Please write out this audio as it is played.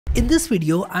In this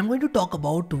video, I'm going to talk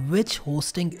about which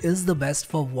hosting is the best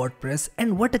for WordPress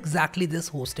and what exactly this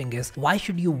hosting is. Why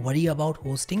should you worry about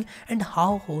hosting and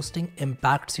how hosting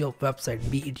impacts your website,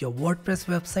 be it your WordPress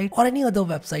website or any other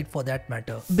website for that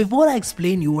matter. Before I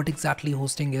explain you what exactly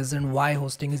hosting is and why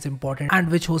hosting is important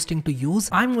and which hosting to use,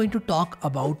 I'm going to talk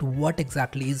about what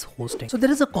exactly is hosting. So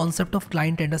there is a concept of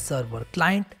client and a server.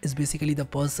 Client is basically the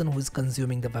person who is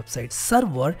consuming the website.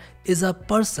 Server is a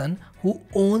person who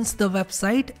owns the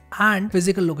website and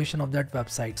physical location of that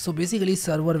website. So basically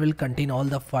server will contain all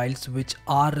the files which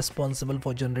are responsible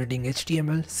for generating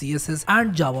HTML, CSS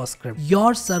and JavaScript.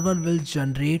 Your server will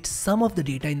generate some of the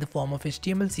data in the form of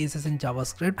HTML, CSS and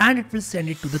JavaScript and it will send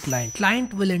it to the client.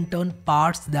 Client will in turn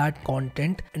parse that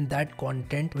content and that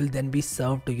content will then be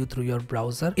served to you through your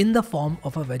browser in the form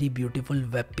of a very beautiful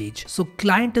web page. So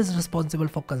client is responsible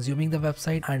for consuming the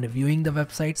website and viewing the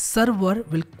website. Server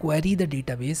will query the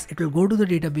database. It will go to the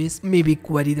database, maybe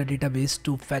query the database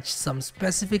to fetch some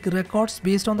specific records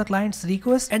based on the client's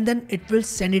request, and then it will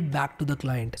send it back to the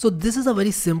client. So this is a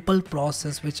very simple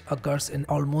process which occurs in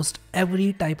almost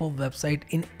every type of website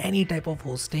in any type of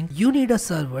hosting. You need a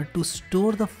server to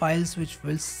store the files which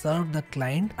will serve the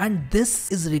client, and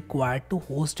this is required to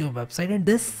host your website, and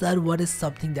this server is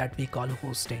something that we call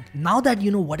hosting. Now that you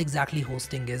know what exactly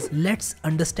hosting is, let's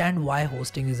understand why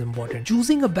hosting is important.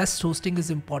 Choosing a best hosting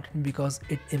is important because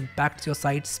it impacts your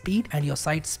site speed, and your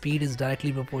site speed is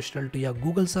directly proportional to your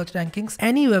Google search rankings.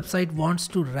 Any website wants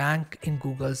to rank in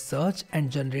Google search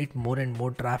and generate more and more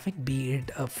traffic, be it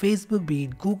Facebook, be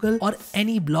it Google or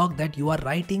any blog that you are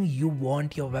writing. You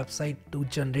want your website to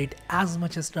generate as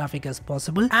much as traffic as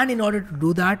possible, and in order to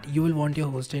do that you will want your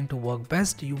hosting to work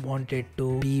best. You want it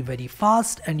to be very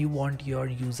fast and you want your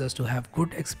users to have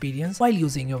good experience while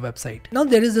using your website. Now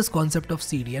there is this concept of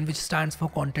CDN, which stands for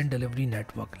Content Delivery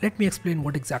Network. Let me explain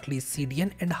what exactly is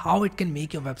CDN and how it can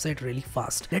make your website really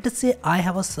fast. Let us say I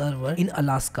have a server in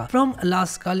Alaska. From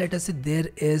Alaska, let us say there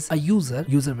is a user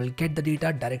will get the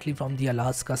data directly from the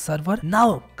Alaska server.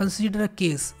 Now consider a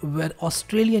case where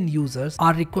Australian users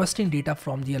are requesting data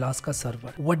from the Alaska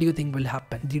server. What do you think will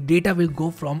happen? The data will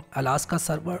go from Alaska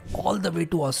server all the way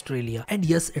to Australia, and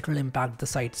yes, it will impact the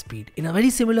site speed. In a very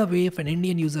similar way, if an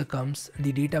Indian user comes,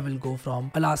 the data will go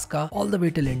from Alaska all the way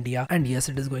till India, and yes,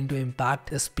 it is going to impact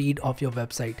the speed of your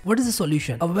website. What is the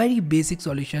solution? A very basic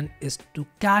solution is to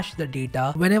cache the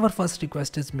data whenever first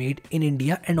request is made in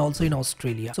India and also in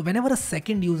Australia. So whenever a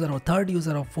second user or third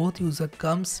user or fourth user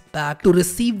comes back to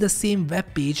receive the same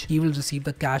web page, he will receive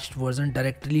the cached version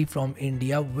directly from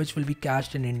India, which will be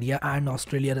cached in India and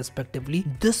Australia respectively.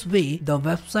 This way the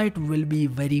website will be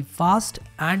very fast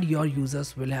and your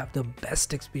users will have the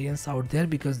best experience out there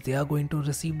because they are going to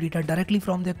receive data directly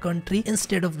from their country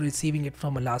instead of receiving it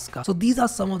from Alaska. So these are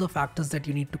some of the factors that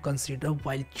you need to consider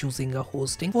while choosing a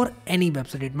hosting for any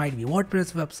website. It might be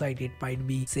WordPress website, it might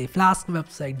be say Flask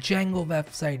website, Django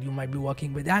website, you might be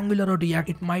working with Angular or React,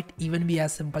 it might even be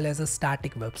as simple as a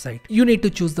static website. You need to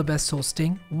choose the best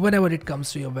hosting whenever it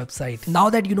comes to your website. Now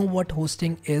that you know what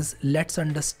hosting is, let's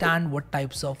understand what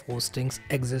types of hostings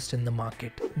exist in the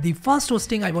market. The first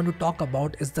hosting I want to talk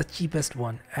about is the cheapest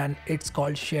one, and it's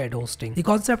called shared hosting. The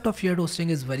concept of shared hosting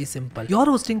is very simple. Your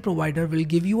hosting provider will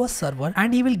give you a server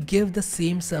and he will give the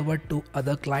same server to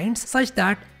other clients such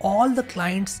that all the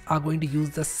clients are going to use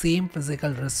the same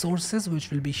physical resources which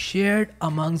will be shared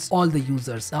amongst all the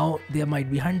users. Now there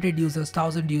might be 100 users,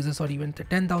 1000 users or even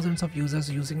 10,000s of users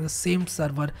using the same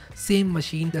server, same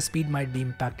machine. The speed might be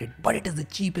impacted, but it is the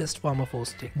cheapest form of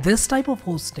hosting. This type of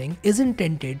hosting is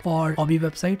intended for hobby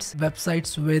websites,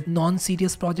 websites with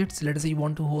non-serious projects. Let us say you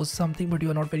want to host something but you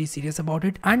are not very serious about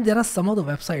it, and there are some of the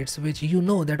websites which you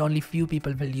know that only few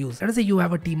people will use. Let us say you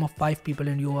have a team of 5 people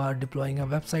and you are deploying a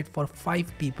website for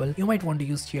 5 people. You might want to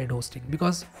use shared hosting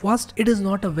because first, it is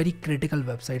not a very critical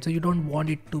website, so you don't want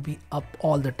it to be up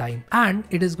all the time, and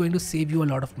it is going to save you a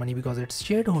lot of money because it's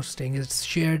shared hosting. It's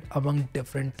shared among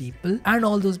different people and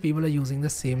all those people are using the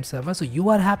same server, so you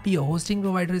are happy, your hosting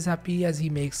provider is happy as he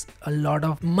makes a lot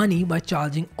of money by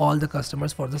charging all the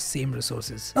customers for the same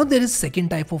resources. Now there is second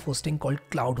type of hosting called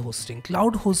cloud hosting.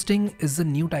 Cloud hosting is a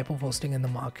new type of hosting in the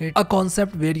market, a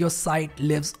concept where your site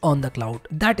lives on the cloud.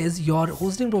 That is, your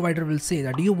hosting provider will say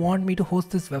that, do you want me to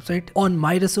host this website on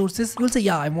my resources? You will say,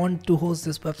 yeah, I want to host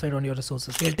this website on your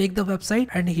resources. He'll take the website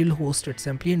and he'll host it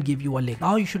simply and give you a link.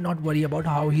 Now you should not worry about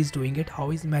how he's doing it, how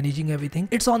he's managing everything.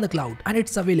 It's on the cloud and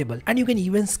it's available, and you can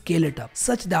even scale it up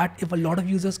such that if a lot of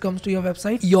users comes to your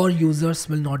website, your users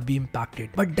will not be impacted,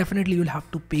 but definitely you'll have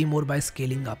to pay more by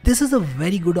scaling up. This is a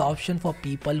very good option for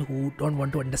people who don't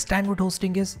want to understand what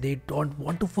hosting is. They don't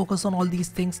want to focus on all these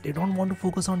things. They don't want to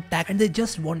focus on tech and they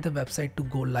just want the website to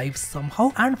go live life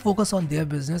somehow and focus on their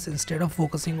business instead of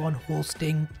focusing on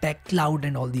hosting, tech, cloud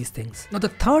and all these things. Now the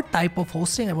third type of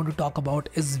hosting I want to talk about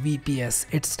is VPS.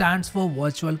 It stands for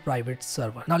Virtual Private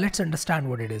Server. Now let's understand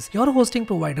what it is. Your hosting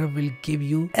provider will give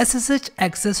you SSH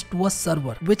access to a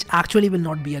server, which actually will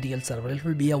not be a real server. It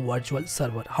will be a virtual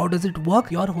server. How does it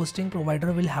work? Your hosting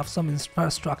provider will have some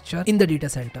infrastructure in the data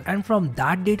center, and from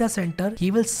that data center,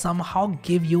 he will somehow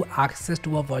give you access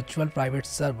to a virtual private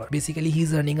server. Basically,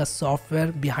 he's running a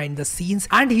software behind the scenes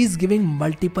and he's giving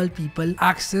multiple people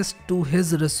access to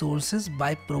his resources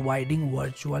by providing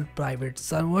virtual private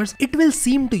servers. It will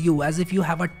seem to you as if you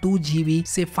have a 2 GB,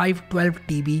 say 512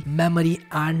 TB memory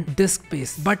and disk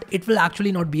space, but it will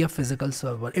actually not be a physical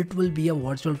server. It will be a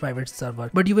virtual private server,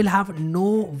 but you will have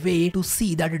no way to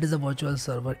see that it is a virtual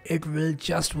server. It will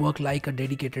just work like a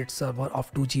dedicated server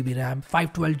of 2 GB RAM,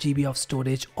 512 GB of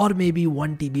storage, or maybe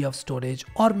 1 TB of storage,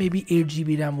 or maybe 8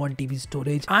 GB RAM, 1 TB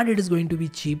storage, and it is going to be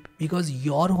cheap because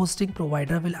your hosting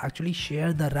provider will actually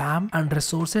share the RAM and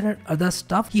resources and other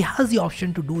stuff. He has the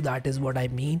option to do that, is what I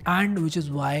mean, and which is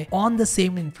why on the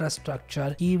same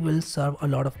infrastructure he will serve a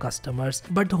lot of customers.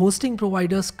 But hosting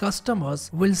providers customers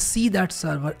will see that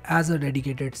server as a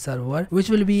dedicated server, which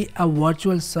will be a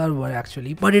virtual server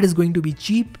actually, but it is going to be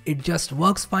cheap. It just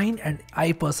works fine, and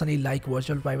I personally like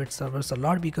virtual private servers a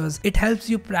lot because it helps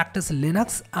you practice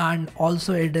Linux, and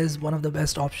also it is one of the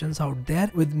best options out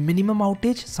there with minimum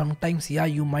outage. Sometimes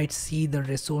you might see the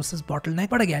resources bottleneck,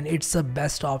 but again, it's the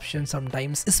best option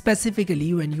sometimes,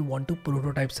 specifically when you want to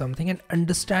prototype something and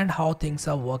understand how things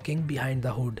are working behind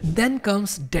the hood. Then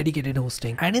comes dedicated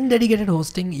hosting, and in dedicated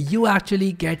hosting you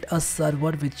actually get a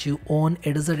server which you own.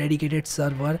 It is a dedicated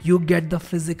server. You get the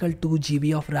physical 2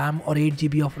 GB of RAM or 8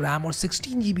 GB of RAM or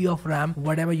 16 GB of RAM.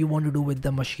 Whatever you want to do with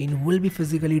the machine will be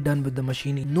physically done with the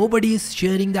machine. Nobody is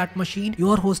sharing that machine.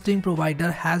 Your hosting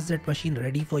provider has that machine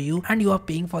ready for you, and you are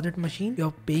paying for that machine. You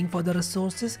are paying for the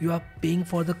resources. You are paying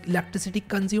for the electricity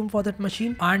consumed for that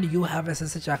machine, and you have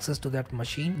SSH access to that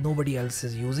machine. Nobody else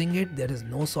is using it. There is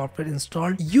no software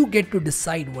installed. You get to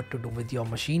decide what to do with your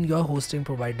machine. Your hosting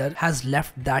provider has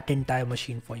left that entire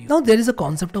machine for you. Now there is a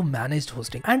concept of managed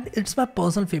hosting, and it's my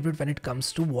personal favorite when it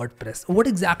comes to WordPress. What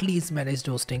exactly is managed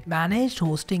hosting? Managed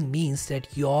hosting means that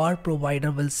your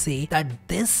provider will say that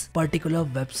this particular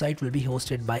website will be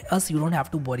hosted by us. You don't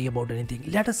have to worry about anything.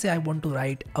 Let us say I want to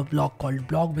write a blog called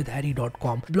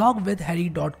blogwithharry.com.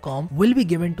 Blogwithharry.com will be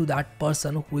given to that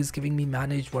person who is giving me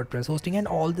managed WordPress hosting, and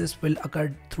all this will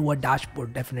occur through a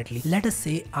dashboard definitely. Let us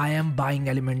say I am buying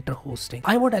Elementor hosting.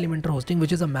 I want Elementor hosting,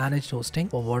 which is a managed hosting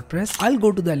for WordPress. I'll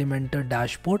go to the Elementor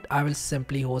dashboard. I will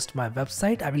simply host my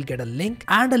website. I will get a link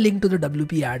and a link to the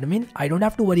WP admin. I don't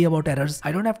have to worry about errors.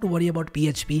 I don't have to worry about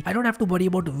PHP. I don't have to worry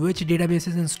about which database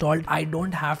is installed. I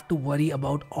don't have to worry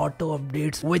about auto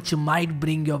updates, which might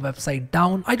bring your website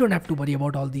down. I don't have to worry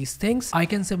about all these things. I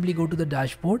can simply go to the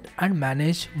dashboard and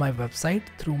manage my website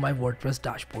through my WordPress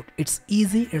dashboard. It's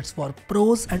easy, it's for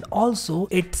pros, and also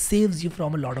it saves you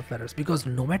from a lot of errors, because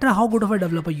no matter how good of a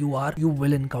developer you are, you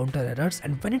will encounter errors.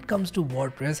 And when it comes to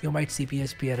WordPress, you might see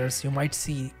PHP errors, you might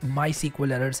see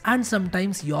MySQL errors, and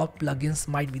sometimes your plugins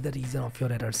might be the reason of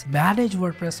your errors. Managed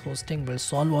WordPress hosting will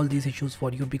solve all these issues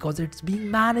for you because it's being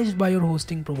managed by your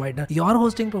hosting provider. Your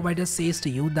hosting provider says to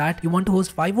you that you want to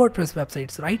host 5 WordPress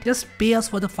websites, right? Just pay us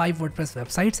for the 5 WordPress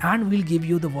websites and we'll give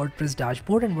you the WordPress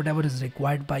dashboard and whatever is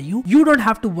required by you. You don't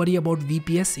have to worry about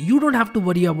VPS. You don't have to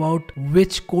worry about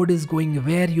which code is going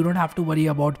where. You don't have to worry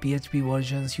about PHP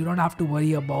versions. You don't have to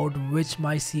worry about which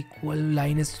MySQL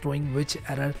line is throwing which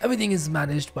error. Everything is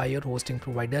managed by your hosting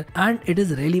provider, and it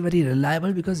is really very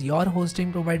reliable because your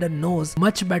hosting provider knows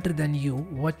much better than you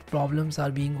what problems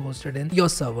are being hosted in your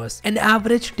servers. An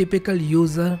average typical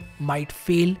user might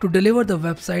fail to deliver the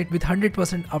website with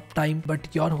 100% uptime,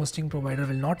 but your hosting provider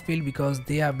will not fail because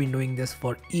they have been doing this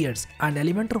for years. And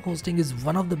Elementor hosting is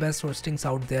one of the best hostings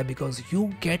out there because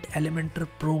you get Elementor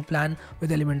Pro plan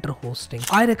with Elementor hosting.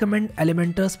 I recommend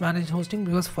Elementor's managed hosting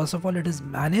because first of all it is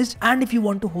managed, and if you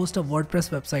want to host a WordPress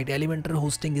website, Elementor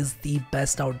hosting is the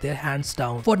best out there, hands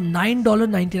down. For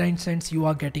 $9.99 you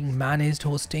are getting managed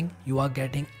hosting, you are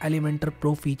getting Elementor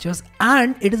Pro features,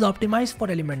 and it is optimized for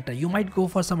Elementor. You might go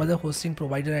for some other hosting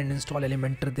provider and install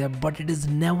Elementor there, but it is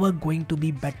never going to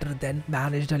be better than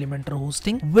managed Elementor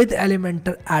hosting with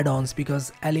Elementor add-ons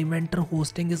because Elementor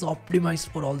hosting is optimized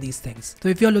for all these things. So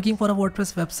if you're looking for a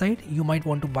WordPress website, you might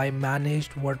want to buy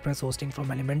managed WordPress hosting from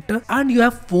Elementor, and you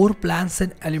have 4 plans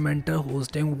in Elementor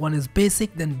hosting. One is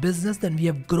basic, then business, then we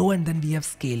have grow, and then we have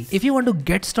scale. If you want to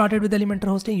get started with Elementor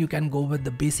hosting, you can go with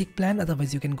the basic plan,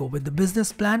 otherwise you can go with the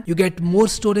business plan. You get more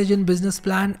storage in business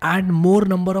plan and more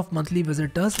number of monthly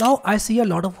visitors. Now I see a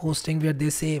lot of hosting where they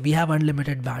say we have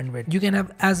unlimited bandwidth. You can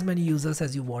have as many users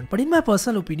as you want. But in my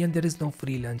personal opinion, there is no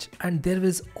free lunch, and there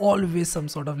is always some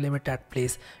sort of limit at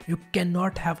place. You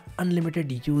cannot have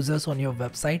unlimited users on your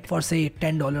website for say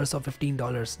 $10 or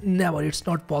 $15. Never, it's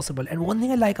not possible. And one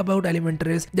thing I like about Elementor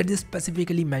is that they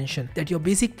specifically mention that your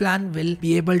basic plan will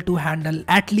be able to handle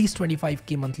at least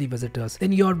 25k monthly visitors.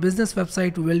 Then your business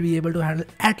website will be able to handle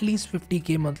at least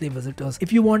 50k monthly visitors.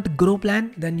 If you want grow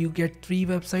plan, then you get 3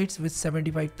 websites with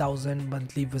 75,000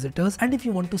 monthly visitors. And if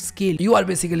you want to scale, you are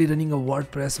basically running a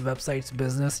WordPress websites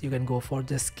business, you can go for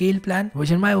the scale plan,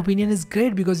 which in my opinion is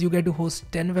great because you get to host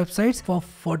 10 websites for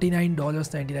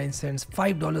 $49.99,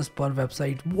 $5 per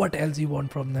website. What else you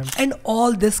want from them? And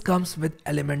all this comes with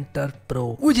Elementor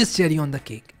Pro, which is cherry on the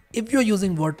cake. If you're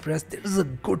using WordPress, there is a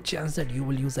good chance that you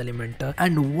will use Elementor.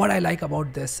 And what I like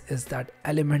about this is that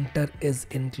Elementor is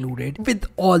included with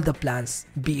all the plans,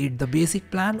 be it the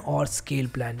basic plan or scale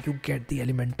plan. You get the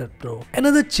Elementor Pro.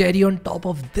 Another cherry on top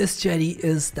of this cherry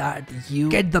is that you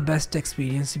get the best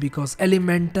experience because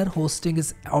Elementor hosting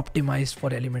is optimized for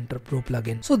Elementor Pro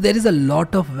plugin. So there is a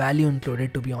lot of value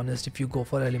included, to be honest, if you go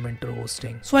for Elementor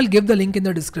hosting. So I'll give the link in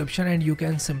the description and you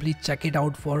can simply check it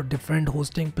out for different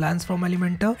hosting plans from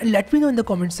Elementor. And let me know in the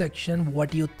comment section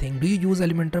what you think. Do you use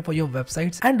Elementor for your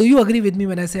websites? And do you agree with me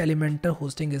when I say Elementor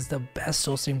hosting is the best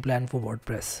hosting plan for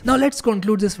WordPress? Now let's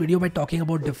conclude this video by talking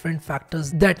about different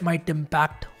factors that might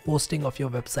impact hosting of your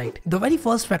website. The very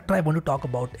first factor I want to talk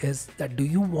about is that do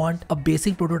you want a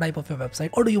basic prototype of your website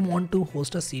or do you want to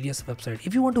host a serious website?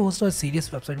 If you want to host a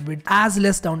serious website with as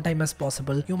less downtime as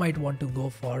possible, you might want to go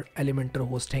for Elementor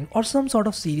hosting or some sort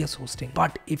of serious hosting.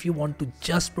 But if you want to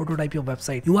just prototype your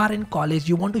website, you are in college,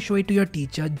 you want to show it to your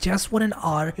teacher just for an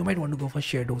hour, you might want to go for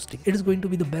shared hosting. It is going to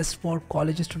be the best for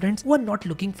college students who are not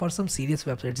looking for some serious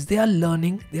websites. They are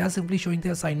learning, they are simply showing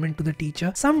their assignment to the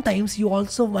teacher. Sometimes you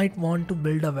also might want to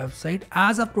build a website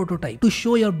as a prototype to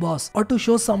show your boss or to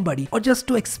show somebody or just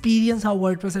to experience how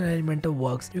WordPress and Elementor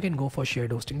works. You can go for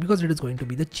shared hosting because it is going to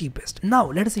be the cheapest.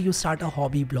 Now let us say you start a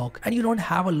hobby blog and you don't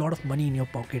have a lot of money in your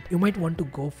pocket. You might want to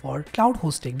go for cloud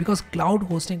hosting because cloud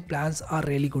hosting plans are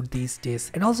really good these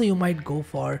days. And also you might go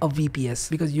for a VPS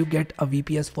because you get a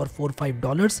VPS for $4 or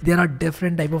 $5. There are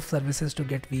different type of services to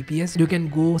get VPS. You can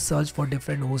go search for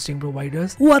different hosting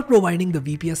providers who are providing the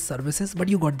VPS services, but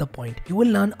you got the point. You will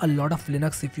learn a lot of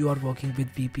Linux if you are working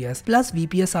with VPS. Plus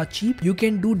VPS are cheap. You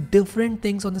can do different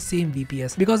things on the same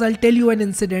VPS because I'll tell you an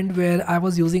incident where I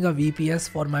was using a VPS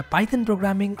for my Python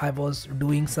programming. I was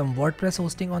doing some WordPress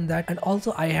hosting on that, and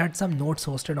also I had some notes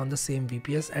hosted on the same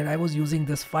VPS, and I was using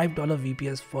this $5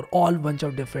 VPS for all bunch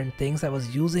of different things. I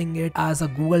was using it as a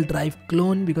Google Drive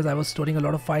clone because I was storing a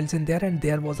lot of files in there, and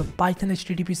there was a Python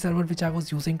HTTP server which I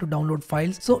was using to download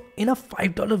files. So in a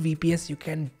 $5 VPS you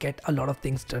can get a lot of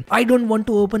things done. I don't want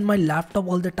to open my laptop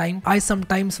all the time. I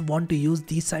sometimes want to use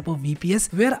these type of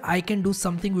VPS where I can do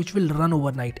something which will run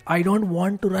overnight. I don't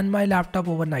want to run my laptop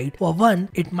overnight. For one,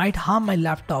 it might harm my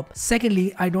laptop.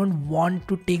 Secondly, I don't want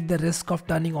to take the risk of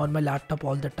turning on my laptop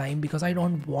all the time because I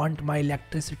don't want my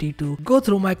electricity to go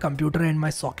through my computer and my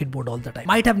socket board all the time.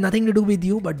 Might have nothing to do with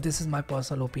you, but this is my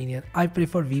personal opinion. I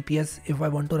prefer VPS if I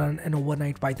want to run an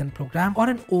overnight Python program or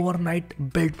an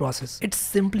overnight build process. It's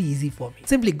simply easy for me.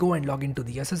 Simply go and log into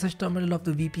the SSH terminal of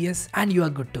the VPS and you are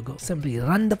good to go. Simply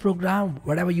run the program,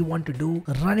 whatever you want to do,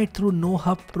 run it through no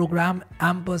hub program,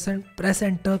 ampersand, press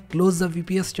enter, close the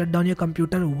VPS, shut down your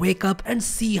computer, wake up and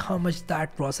see how much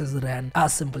that process ran.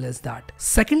 As simple as that.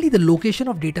 Secondly, the location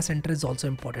of data center is also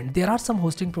important. There are some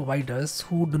hosting providers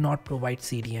who do not provide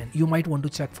CDN. You might want to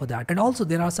check for that. And also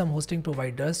there are some hosting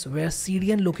providers where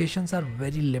CDN locations are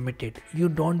very limited. You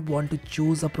don't want to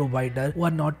choose a provider who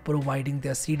are not providing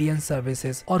their CDN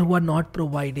services or who are not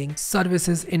providing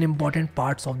services in important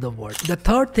parts of the world. The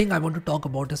third thing I want to talk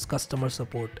about is customer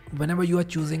support. Whenever you are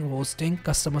choosing hosting,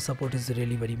 customer support is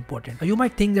really very important. You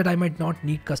might think that I might not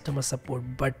need customer support,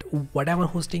 but whatever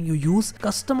hosting you use,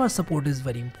 customer support is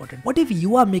very important. What if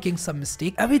you are making some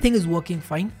mistake, everything is working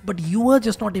fine, but you are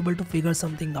just not able to figure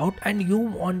something out and you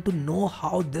want to know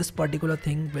how this particular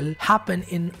thing will happen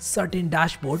in certain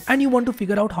dashboard and you want to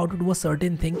figure out how to do a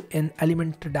certain thing in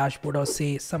Elementor dashboard or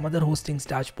say some other hostings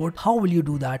dashboard. How will you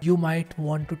do that? You might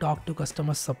want to talk to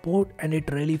customer support and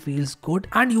it really feels good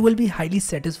and you will be highly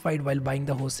satisfied while buying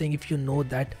the hosting if you know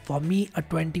that for me a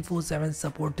 24/7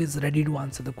 support is ready to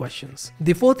answer the questions.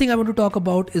 The fourth thing I want to talk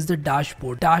about is the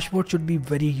dashboard. Dashboard should be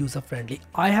very user friendly.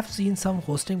 I have seen some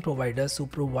hosting providers who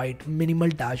provide minimal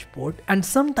dashboard and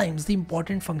sometimes the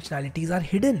important functionalities are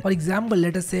hidden. For example,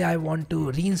 let us say I want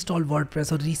to reinstall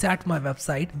WordPress or reset my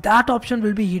website. That option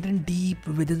will be hidden deep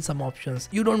within some options.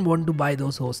 You don't want to buy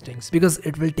those hostings because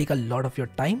it will take a lot of your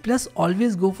time. Plus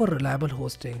always go for reliable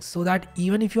hosting so that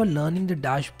even if you're learning the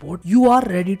dashboard, you are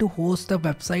ready to host the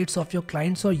websites of your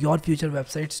clients or your future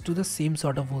websites to the same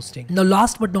sort of hosting. Now,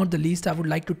 last but not the least, I would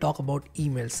like to talk about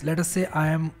emails. Let us say I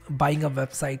am buying a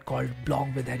website called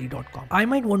blogwithharry.com. I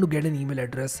might want to get an email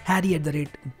address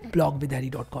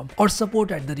harry@blogwithharry.com or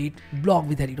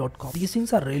support@blogwithharry.com. These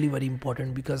things are really very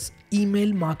important because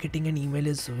email marketing and email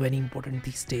is very important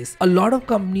these days. A lot of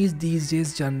companies these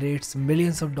days generates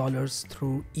millions of dollars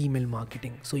through email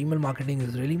marketing. So email marketing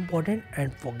is really important,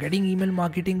 and for getting email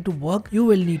marketing to work, you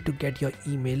will need to get your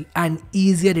email, and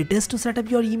easier it is to set up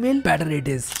your email, better it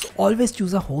is. So always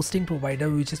choose a hosting provider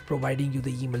which is providing you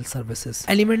the email services.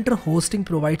 Elementor hosting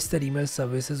provides their email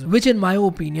services, which in my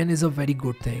opinion is a very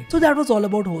good thing. So that was all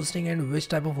about hosting and which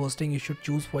type of hosting you should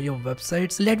choose for your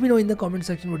websites. Let me know in the comment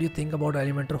section what you think about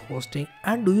Elementor hosting,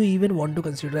 and do you even want to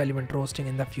consider Elementor hosting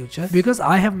in the future? Because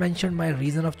I have mentioned my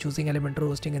reason of choosing Elementor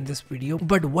hosting in this video,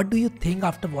 but what do you think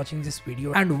after watching this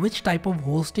video, and which type of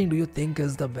hosting do you think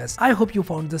is the best? I hope you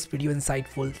found this video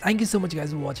insightful. Thank you so much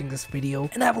guys for watching this video,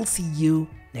 and I will see you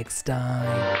next time.